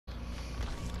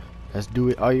Let's do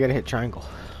it. Oh, you gotta hit triangle.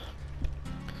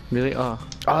 Really? Oh.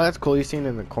 Oh, that's cool. You seen it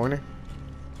in the corner?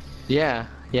 Yeah.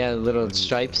 Yeah, the little The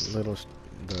stripes. Little,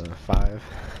 the 5.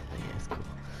 Yeah, it's cool.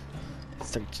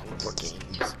 Searching for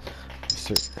games.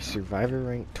 Survivor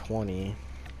rank 20.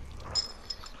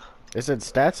 It said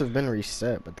stats have been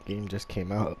reset, but the game just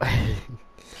came out.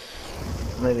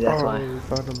 Maybe that's why. We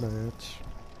found a match.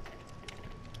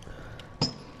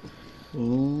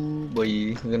 Ooh,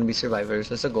 boy. We're gonna be survivors.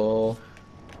 That's a goal.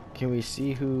 Can we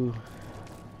see who?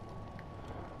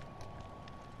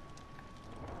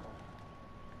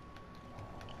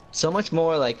 So much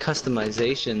more like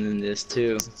customization in this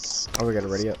too. Oh, we gotta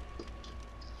ready up.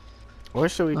 I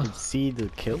wish so we could see the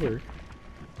killer.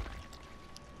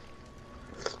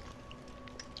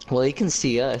 Well, he can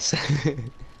see us.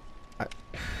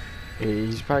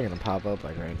 He's probably gonna pop up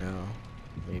like right now.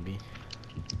 Maybe.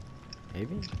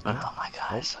 Maybe? Oh my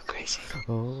god, it's so crazy.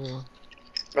 Oh.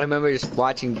 I remember just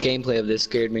watching gameplay of this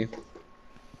scared me.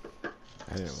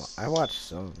 I watched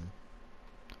some.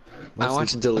 I Mostly,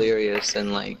 watched Delirious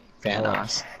and like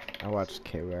Vanoss. I watched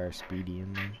KR Speedy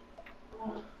and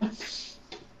them.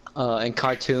 And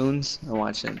cartoons. I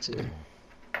watched them too.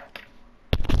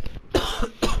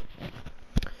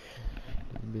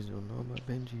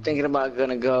 Thinking about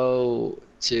gonna go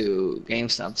to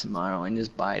GameStop tomorrow and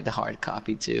just buy the hard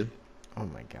copy too. Oh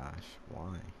my gosh,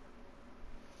 why?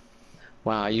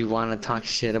 Wow, you want to talk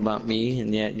shit about me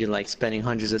and yet you're like spending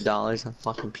hundreds of dollars on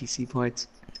fucking PC parts?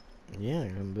 Yeah,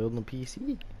 I'm building a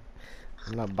PC.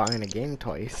 I'm not buying a game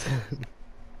twice.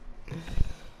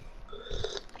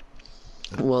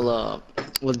 Well,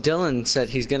 Dylan said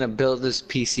he's gonna build this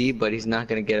PC, but he's not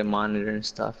gonna get a monitor and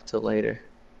stuff till later.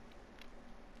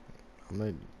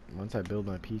 Once I build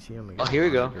my PC, I'm gonna get Oh, here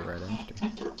we go. right after.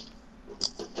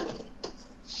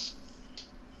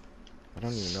 I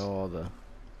don't even know all the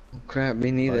Crap,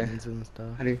 me neither. buttons and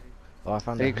stuff. How do you, Oh, I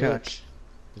found how do a you hook. crouch?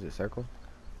 Is it circle?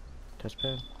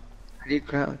 Touchpad? How do you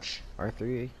crouch?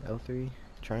 R3, L3,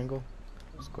 triangle,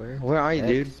 square. Where are you,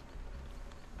 dude? X.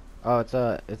 Oh, it's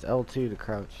L2 to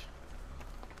crouch.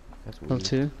 That's weird.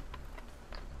 L2?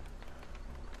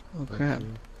 Oh crap.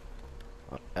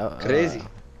 L2. Crazy.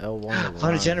 L1 to Found a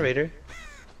run. generator.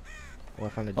 Oh, I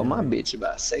found a Oh, my generator. bitch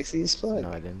about sexy as fuck. No,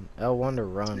 I didn't. L1 to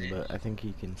run, but I think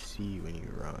you can see when you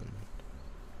run.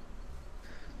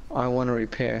 I want to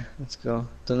repair. Let's go.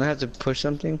 Don't I have to push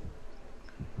something?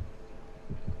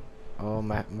 Oh,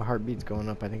 my heartbeat's going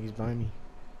up. I think he's behind me.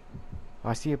 Oh,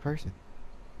 I see a person.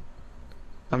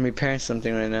 I'm repairing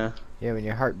something right now. Yeah, when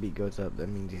your heartbeat goes up, that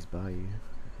means he's by you.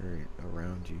 Or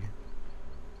around you.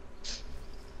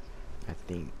 I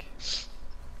think.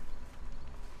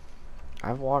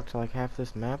 I've walked like half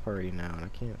this map already now, and I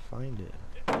can't find it.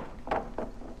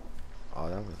 Oh,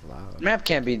 that was loud. Map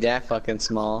can't be that fucking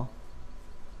small.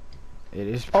 It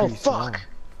is Oh, pretty small. fuck!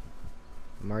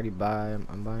 I'm already by.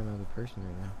 I'm by another person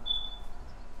right now.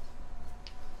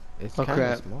 It's Oh, kind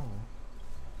crap. of small.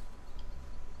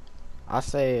 I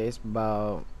say it's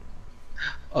about.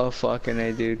 Oh, fucking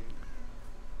A, dude.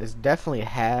 It's definitely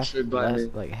half Should buy less, me.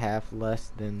 like half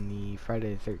less than the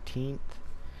Friday the 13th.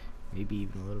 Maybe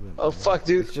even a little bit. Oh, more. fuck,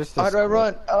 dude. It's just a How do I square.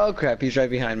 run? Oh, crap. He's right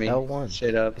behind me. L1.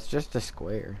 Straight up. It's just a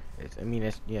square. I mean,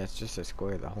 it's just a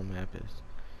square. The whole map is.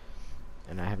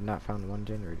 And I have not found one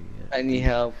generator yet. I need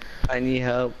help. I need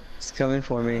help. It's coming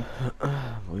for me.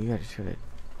 Well, you gotta try to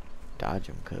dodge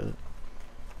him, cuz.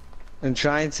 I'm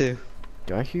trying to.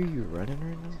 Do I hear you running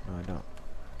right now? No, I don't.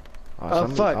 Oh,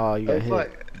 fuck. Oh, you got Oh, hit.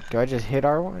 fuck. Do I just hit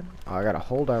R1? Oh, I gotta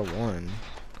hold R1.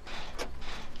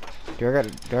 Do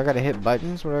I gotta hit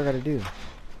buttons? What do I gotta do?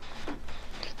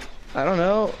 I don't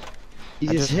know. You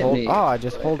I just hit hold, me. Oh, I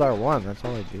just hold R1. That's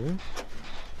all I do.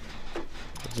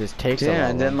 It just takes a Yeah, lot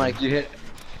and then longer. like you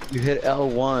hit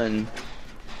L1.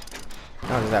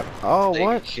 How does that? Oh,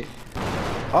 what?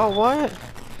 Oh, what?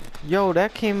 Yo,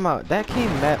 that came up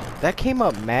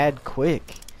mad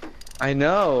quick. I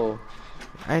know.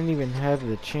 I didn't even have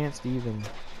the chance to even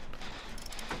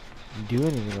do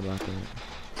anything about that.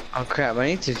 Oh crap, I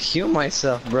need to heal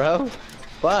myself, bro.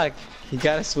 Fuck. He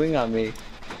got a swing on me.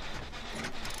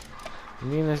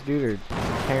 Me and this dude are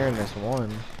tearing this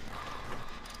one.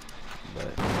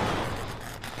 But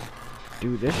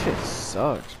dude, this shit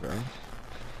sucks, bro.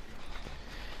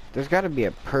 There's gotta be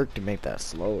a perk to make that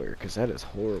slower, cause that is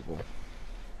horrible.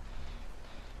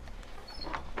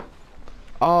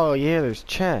 Oh yeah, there's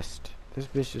chest. This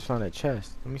bitch just found a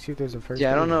chest. Let me see if there's a first.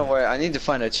 Yeah, I don't aid know kit. where. I need to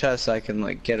find a chest so I can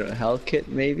like get a health kit,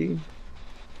 maybe.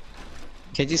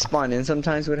 Can't you spawn in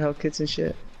sometimes with health kits and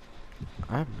shit?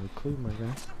 I have no clue, my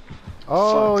guy.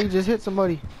 Oh, Fuck. he just hit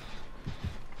somebody.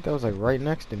 That was like right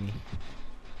next to me.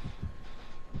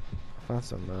 I found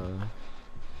some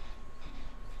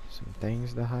Some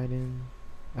things to hide in.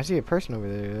 I see a person over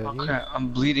there. Okay, I'm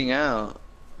bleeding out.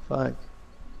 Fuck.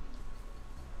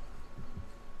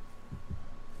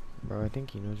 Bro, I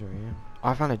think he knows where I am. Oh,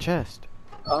 I found a chest.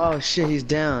 Oh shit, he's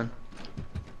down.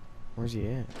 Where's he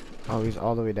at? Oh, he's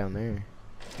all the way down there.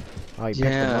 Oh, he picked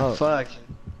him Yeah, up. fuck. He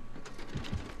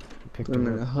picked Put him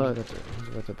him in up. a hook. He's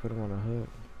about to put him on a hook.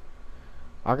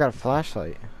 I got a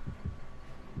flashlight.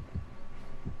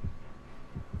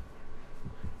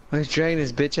 He's dragging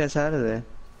his bitch ass out of there.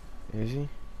 Is he?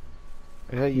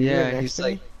 Is that you? Yeah, right next he's to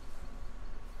like, me?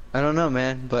 I don't know,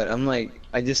 man, but I'm like,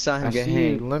 I just saw him I get see you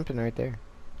hanged. limping right there.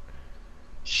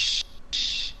 Shh,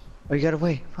 shh. Oh, you got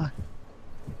away. Fuck.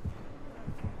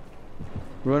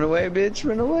 Run away, bitch.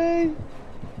 Run away.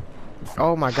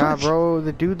 Oh my god, bro.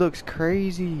 The dude looks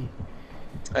crazy.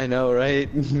 I know, right?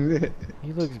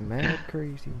 He looks mad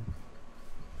crazy.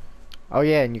 Oh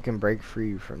yeah, and you can break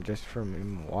free from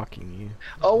him walking you.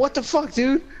 Oh, what the fuck,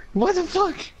 dude? What the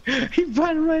fuck? He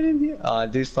ran right in here. Oh,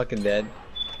 dude's fucking dead.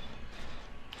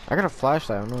 I got a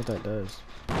flashlight. I don't know what that does.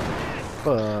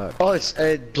 Fuck. Oh,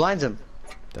 it blinds him.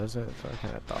 Does it? That's what I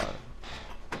kind of thought.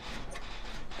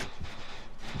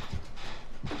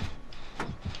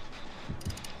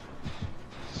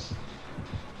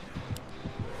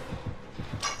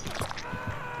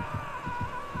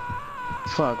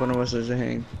 Fuck, one of us is a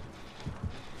hang.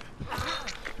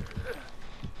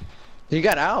 He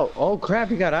got out. Oh crap,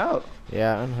 he got out.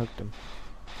 Yeah, I unhooked him.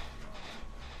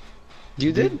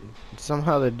 You did?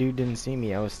 Somehow the dude didn't see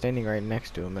me. I was standing right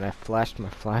next to him and I flashed my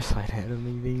flashlight at him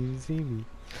and he didn't even see me.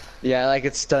 Yeah, like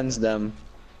it stuns them.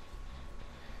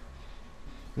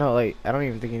 No, like, I don't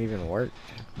even think it even worked.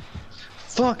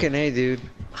 Fucking A, dude.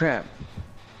 Crap.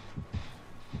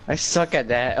 I suck at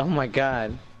that. Oh my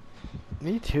god.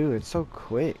 Me too, it's so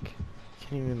quick.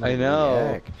 Can't even like, I know.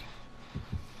 react.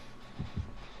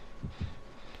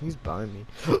 He's by me.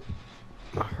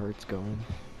 My heart's going.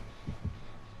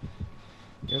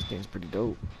 This game's pretty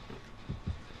dope.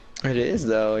 It is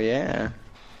though, yeah.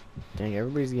 Dang,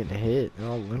 everybody's getting hit. They're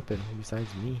all limping besides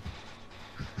me.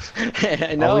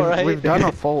 I know, we've, right? We've done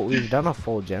a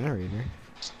full generator.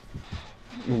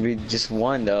 We just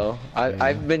won though. Yeah.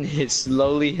 I've been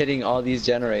slowly hitting all these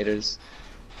generators.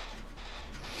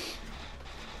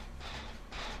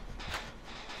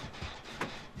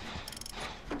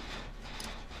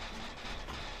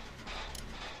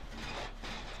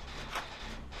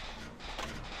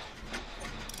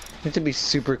 You have to be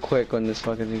super quick when this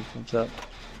fucking thing comes up.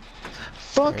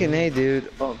 Fucking A,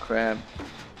 dude. Oh crap.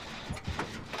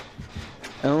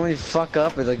 And when you fuck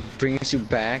up, it like brings you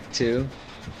back too.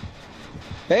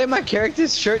 Hey, my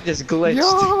character's shirt just glitched.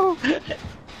 Yo!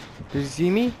 Did you see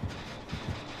me?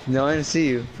 No, I didn't see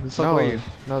you. Who the fuck No, were you?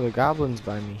 no, the goblin's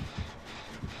by me.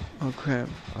 Oh crap.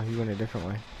 Oh, he went a different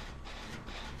way.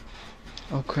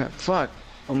 Oh crap. Fuck.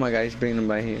 Oh my god, he's bringing him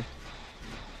by here.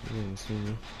 He didn't see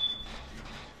me.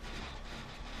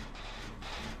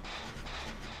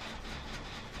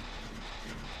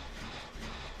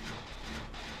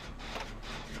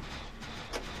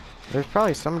 There's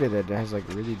probably somebody that has like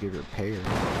really good repair.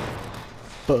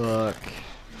 Fuck.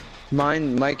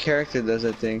 My character does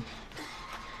that thing.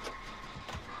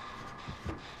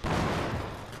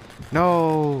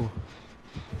 No.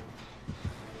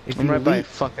 If I'm you right by a leave,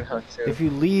 fucking hook too. if you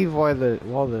leave when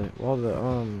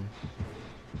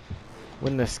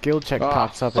the skill check Oh,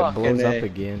 pops up, it fucking blows up A.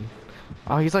 again.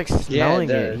 Oh, he's like smelling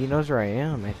it. does. He knows where I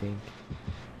am, I think.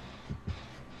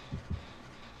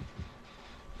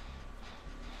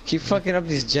 Keep fucking up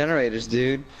these generators,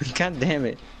 dude. God damn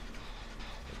it.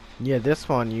 Yeah, this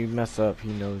one you mess up, he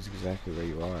knows exactly where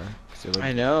you are. 'Cause it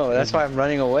I know. That's why I'm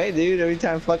running away, dude. Every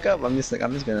time I fuck up, I'm just gonna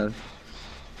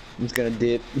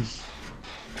dip.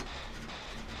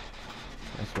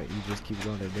 That's right. You just keep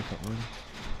going to different ones.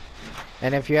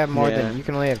 And if you have more Yeah. than, you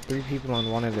can only have 3 people on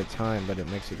one at a time, but it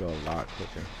makes it go a lot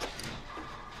quicker.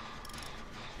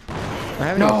 I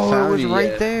haven't even No, it found was you right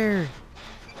yet. there.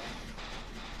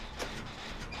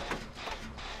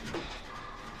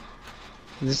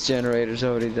 This generator's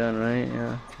already done, right?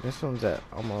 Yeah. This one's at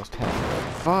almost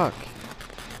half. Fuck.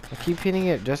 I keep hitting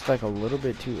it just like a little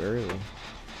bit too early.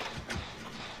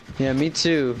 Yeah, me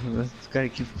too. Gotta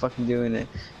keep fucking doing it.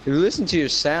 If you listen to your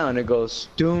sound, it goes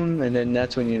doom, and then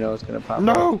that's when you know it's gonna pop up.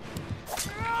 No!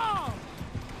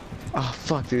 Oh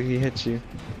fuck, dude, he hit you.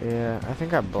 Yeah, I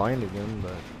think I blinded him,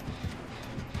 but...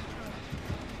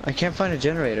 I can't find a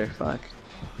generator. Fuck.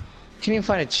 Can't even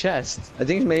find a chest. I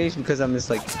think maybe it's because I'm just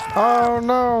like. Oh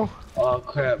no! Oh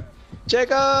crap.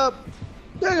 Jacob!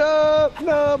 Jacob!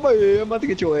 No, boy, I'm about to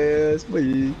get your ass,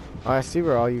 boy. Oh, I see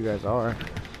where all you guys are.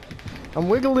 I'm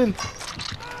wiggling!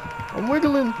 I'm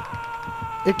wiggling!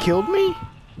 It killed me?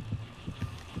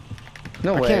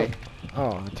 No I way. can't.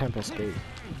 Oh, attempt escape.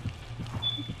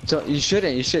 So you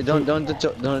shouldn't. You should. Don't attempt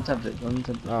it. Don't attempt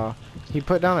it. Oh, he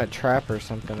put down a trap or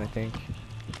something, I think.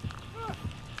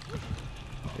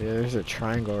 Yeah, there's a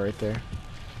triangle right there.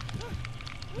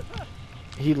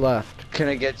 He left. Can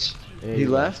I get? Yeah, He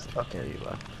left? Okay, he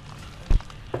left.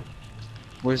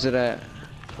 Where's it at?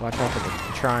 Watch out for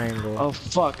the triangle. Oh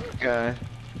fuck, guy.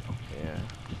 Yeah.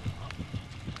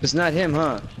 It's not him,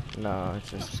 huh? No, it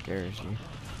just scares you.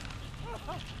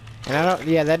 And I don't.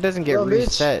 Yeah, that doesn't get Well, bitch.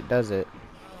 reset, does it?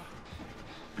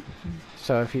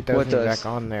 So if he throws What me does? back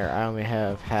on there, I only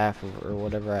have half of or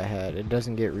whatever I had. It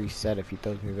doesn't get reset if he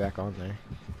throws me back on there.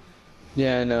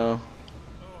 Yeah, I know.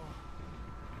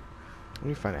 Let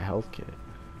me find a health kit.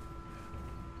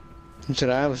 That's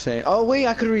what I was saying. Oh wait,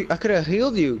 I could have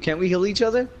healed you. Can't we heal each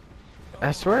other?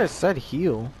 I swear it said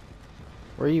heal.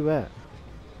 Where are you at?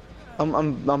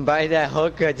 I'm by that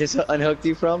hook I just unhooked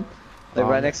you from, like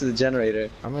right next to the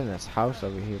generator. I'm in this house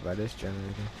over here by this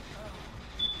generator.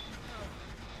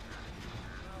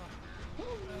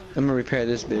 I'm gonna repair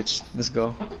this bitch. Let's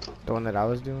go. The one that I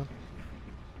was doing?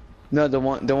 No, the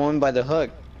one by the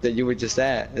hook that you were just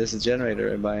at. There's a generator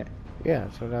right by it. Yeah,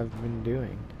 that's what I've been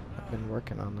doing. I've been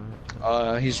working on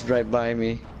that. He's right by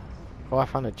me. Oh, I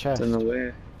found a chest. Don't know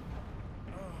where.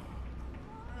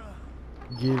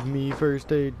 Give me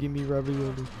first aid. Give me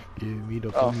ravioli. Give me the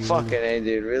Oh formioli. fucking A,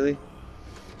 dude, really?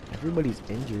 Everybody's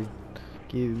injured.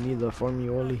 Give me the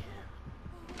formioli.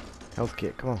 Health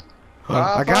kit, come on.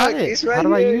 Ah, I got fuck, it. he's right How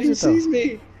do I here. use He it though? sees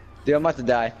me. Dude, I'm about to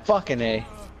die. Fucking A.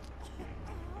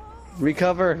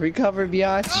 Recover,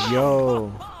 biatch.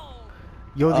 Yo,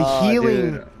 the Oh,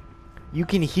 healing. dude. You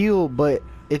can heal, but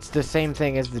it's the same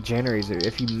thing as the generator.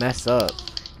 If you mess up,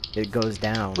 it goes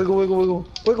down. Wiggle, wiggle, wiggle,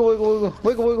 wiggle, wiggle, wiggle,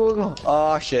 wiggle, wiggle, wiggle.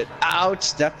 Oh shit!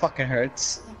 Ouch! That fucking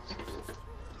hurts.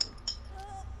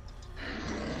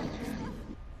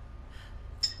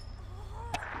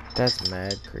 That's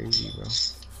mad crazy, bro.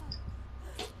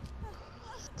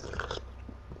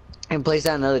 And place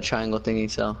out another triangle thingy,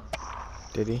 so.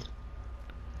 Did he?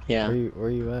 Yeah. Where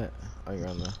you at? Oh, you're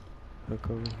on the hook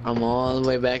over here. I'm all the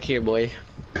way back here, boy.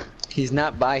 He's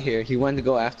not by here. He wanted to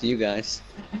go after you guys.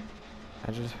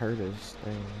 I just heard his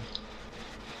thing.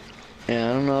 Yeah,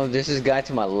 I don't know. This is guy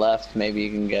to my left. Maybe you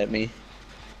can get me.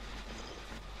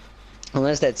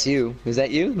 Unless that's you. Is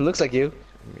that you? It looks like you.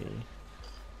 Me.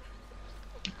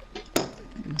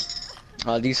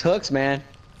 Oh, these hooks, man.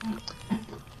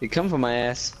 They come for my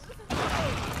ass.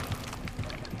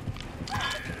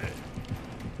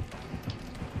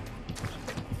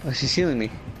 Oh, she's healing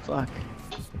me. Fuck.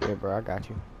 Yeah, bro, I got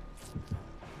you.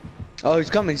 Oh, he's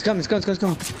coming. He's coming. He's coming. He's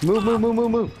coming. Move, move, move,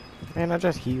 move, move. Man, I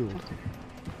just healed.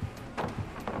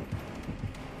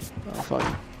 Oh,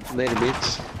 fuck. Later,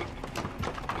 bitch.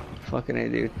 Fucking A,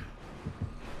 dude.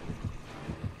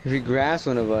 If he grabs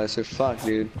one of us, we're fucked,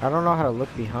 dude. I don't know how to look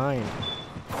behind.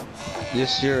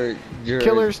 Just your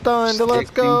Killer stunned, let's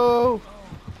stick go!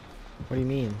 What do you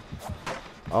mean?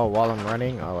 Oh, while I'm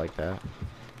running? Oh, like that.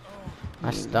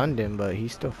 I stunned him, but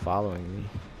he's still following me.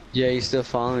 Yeah, he's still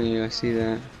following you. I see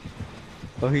that.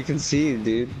 Oh, he can see you,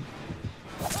 dude.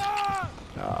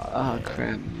 Oh,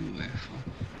 crap.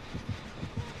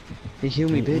 Hey, heal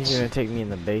me, bitch. He's gonna take me in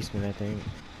the basement, I think.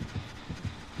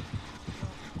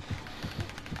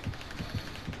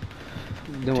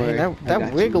 Don't Dang, worry.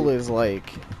 that wiggle is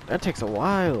like... That takes a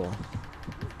while.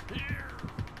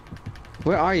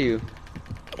 Where are you?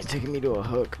 He's taking me to a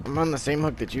hook. I'm on the same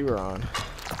hook that you were on.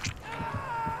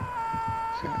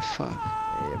 God, fuck.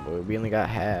 Yeah, boy, we only got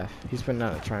half. He's putting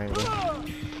out a triangle.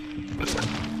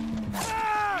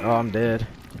 Oh, I'm dead.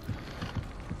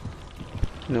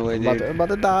 No way, I'm dude. about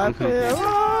to die. Man.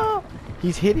 Ah!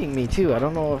 He's hitting me too. I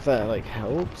don't know if that like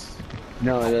helps.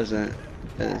 No, it doesn't. It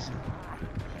doesn't.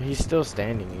 He's still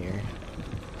standing here.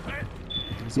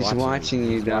 He's watching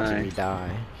you he's die. Watching me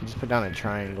die. He just put down a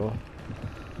triangle.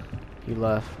 He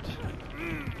left.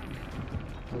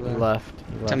 He left.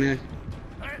 He left. Come here.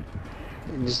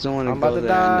 I just don't want to I'm go about to there.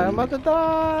 die. I'm about to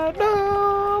die.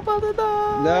 No, I'm about to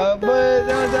die. No, but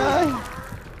don't die.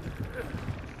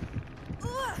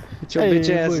 Get your Hey, bitch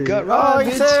ass boy. gut Oh, rod,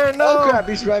 he's bitch. there, no. Oh crap,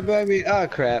 he's right by me. Oh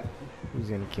crap. He's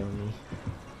gonna kill me.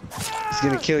 He's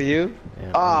gonna kill you?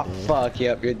 Yeah, Oh I'm dead. fuck,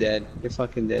 yep, you're dead. You're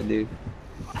fucking dead, dude.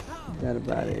 Not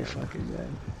about it, you're fucking dead.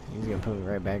 He's gonna put me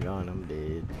right back on. I'm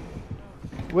dead.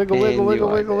 Wiggle, And wiggle, you wiggle,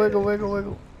 are wiggle, dead. wiggle, wiggle,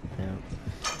 wiggle. Yeah.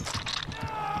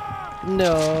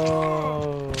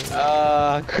 No.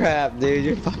 Oh crap, dude,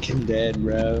 you're fucking dead,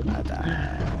 bro. I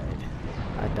died.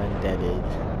 I done deaded.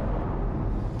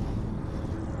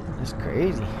 That's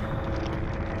crazy.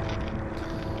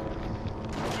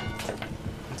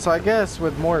 So I guess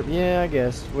with more, yeah, I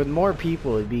guess with more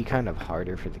people, it'd be kind of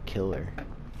harder for the killer.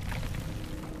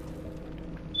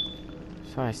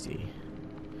 So I see.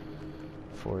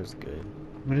 4 is good.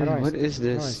 What is How do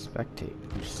I this? spectate?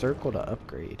 You circle to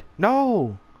upgrade.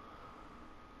 No!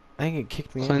 I think it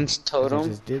kicked me out. Cleanse 'Cause I totem?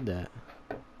 just did that.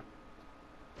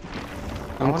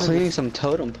 I'm cleaning some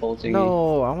totem pole thingy.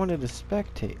 No, I wanted to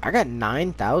spectate. I got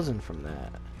 9,000 from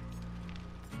that.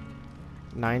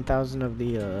 9,000 of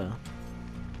the,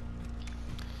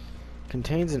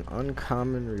 contains an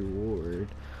uncommon reward.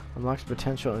 Unlocks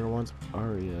potential in one's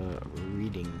aria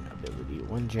reading ability.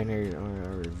 One generated aria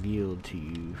are revealed to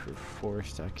you for 4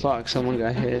 seconds. Fuck, someone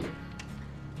got hit.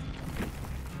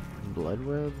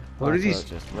 Bloodweb? What are these?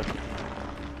 Just looking.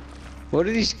 What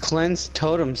do these cleanse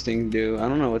totems thing do? I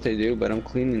don't know what they do, but I'm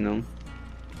cleaning them.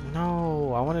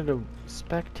 No, I wanted to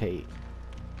spectate.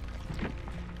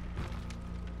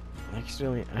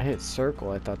 Accidentally, I hit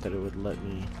circle. I thought that it would let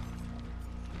me.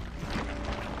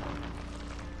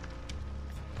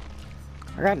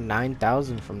 I got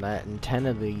 9,000 from that and 10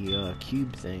 of the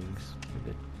cube things.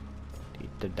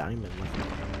 The diamond looking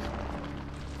things.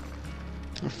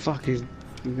 Oh, fuck, he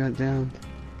got down.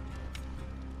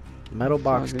 Metal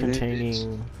box Fucking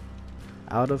containing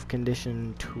out of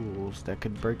condition tools that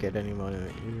could break at any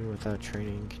moment, even without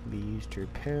training, can be used to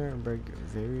repair and break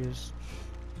various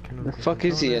The fuck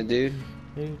is he at, dude?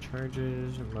 Any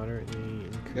charges moderately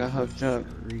Got hooked up.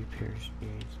 repair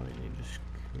speed, slightly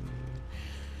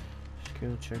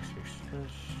skill checks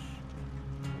success.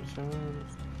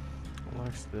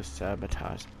 Unlocks the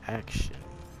sabotage action.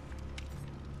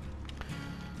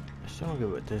 I still don't get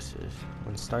what this is.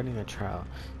 When starting a trial,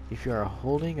 if you are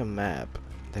holding a map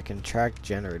that can track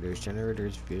generators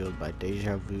viewed by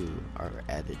deja vu are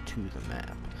added to the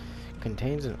map.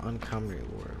 Contains an uncommon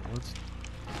reward.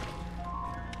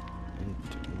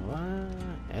 What?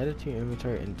 Added to your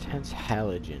inventory, intense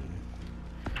halogen.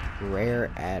 Rare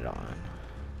add-on.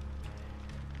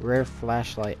 Rare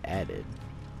flashlight added.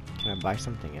 Can I buy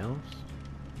something else?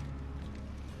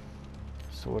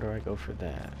 So where do I go for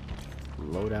that?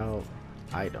 Loadout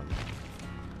item.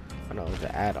 Oh no, it's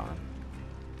an add-on.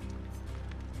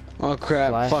 Oh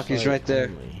crap, fuck, he's right there.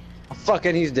 Only. Oh,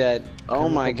 fucking, he's dead. Oh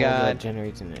my god.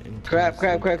 Generates an Crap,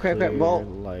 Bolt.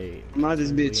 Light. I'm out of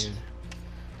this bitch.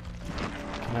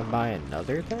 Can I buy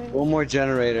another thing? One more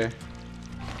generator.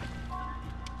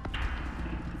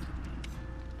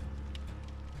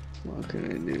 What can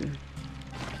I do?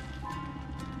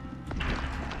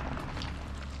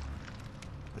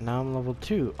 Now I'm level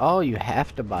 2. Oh, you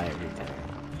have to buy everything.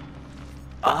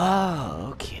 Oh,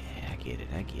 okay. I get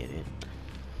it.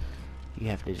 You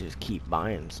have to just keep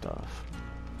buying stuff.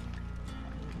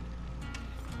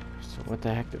 So what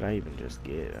the heck did I even just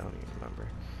get? I don't even remember.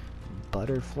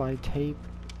 Butterfly tape.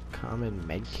 Common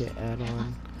medkit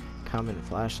add-on. Common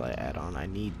flashlight add-on. I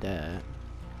need that.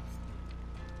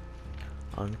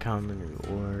 Uncommon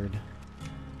reward.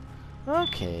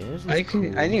 Okay, this is cool.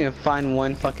 I didn't even find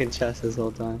one fucking chest this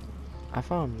whole time. I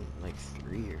found like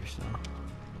 3 or so.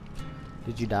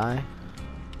 Did you die?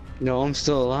 No, I'm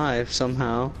still alive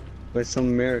somehow. By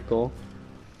some miracle.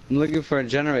 I'm looking for a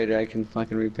generator I can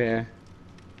fucking repair.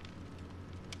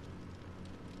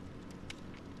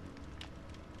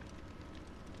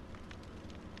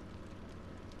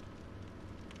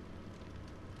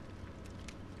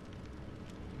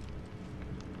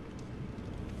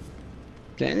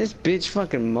 Damn, this bitch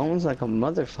fucking moans like a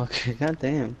motherfucker. God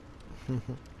damn.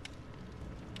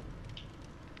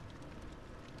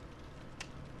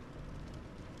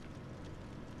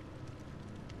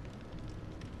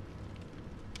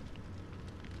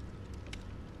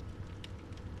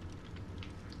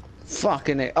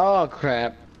 Fucking A. Oh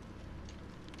crap.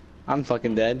 I'm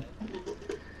fucking dead.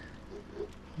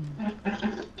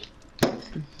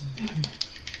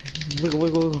 Wiggle,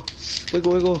 wiggle,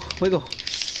 wiggle, wiggle, wiggle.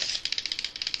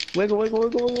 Wiggle, wiggle,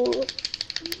 wiggle, wiggle.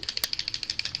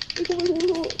 Wiggle, wiggle,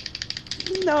 wiggle.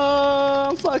 No,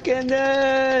 I'm fucking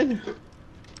dead.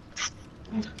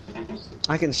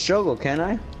 I can struggle, can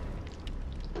I?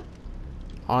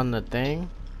 On the thing?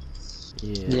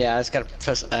 Yeah. Yeah, I just gotta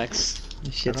press X.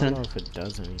 Shit I don't ton. know if it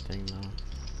does anything though.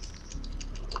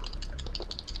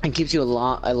 It keeps you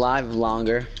alive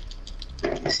longer.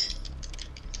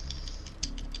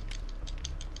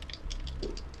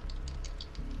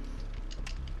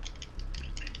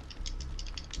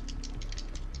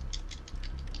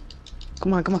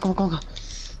 Come on, come on, come on, come on.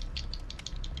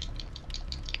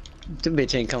 The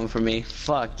bitch ain't coming for me.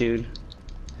 Fuck, dude.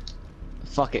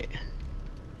 Fuck it.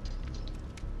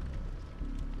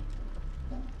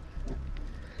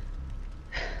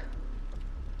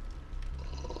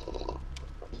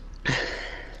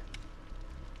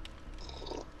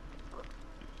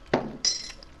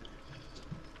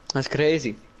 That's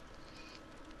crazy.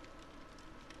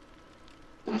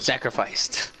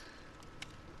 Sacrificed.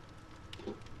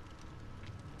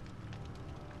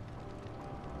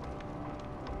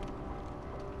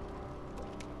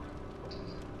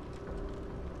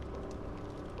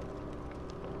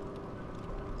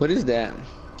 What is that?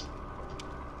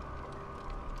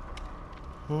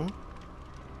 Hmm?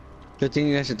 The thing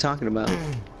you guys are talking about.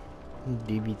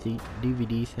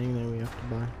 DVD thing that we have to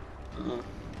buy.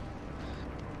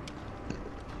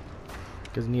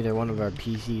 Because neither one of our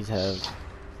PCs have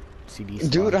CD slots.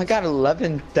 Dude, I got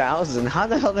 11,000. How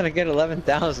the hell did I get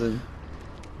 11,000?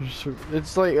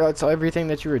 It's like, it's everything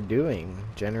that you were doing.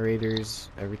 Generators,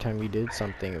 every time we did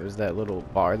something, it was that little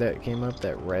bar that came up,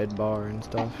 that red bar and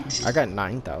stuff. I got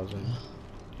 9,000.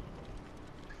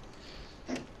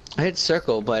 I hit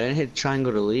circle, but I didn't hit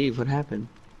triangle to leave. What happened?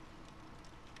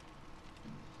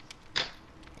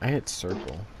 I hit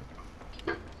circle.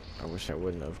 I wish I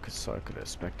wouldn't have, because so I could have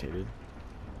spectated.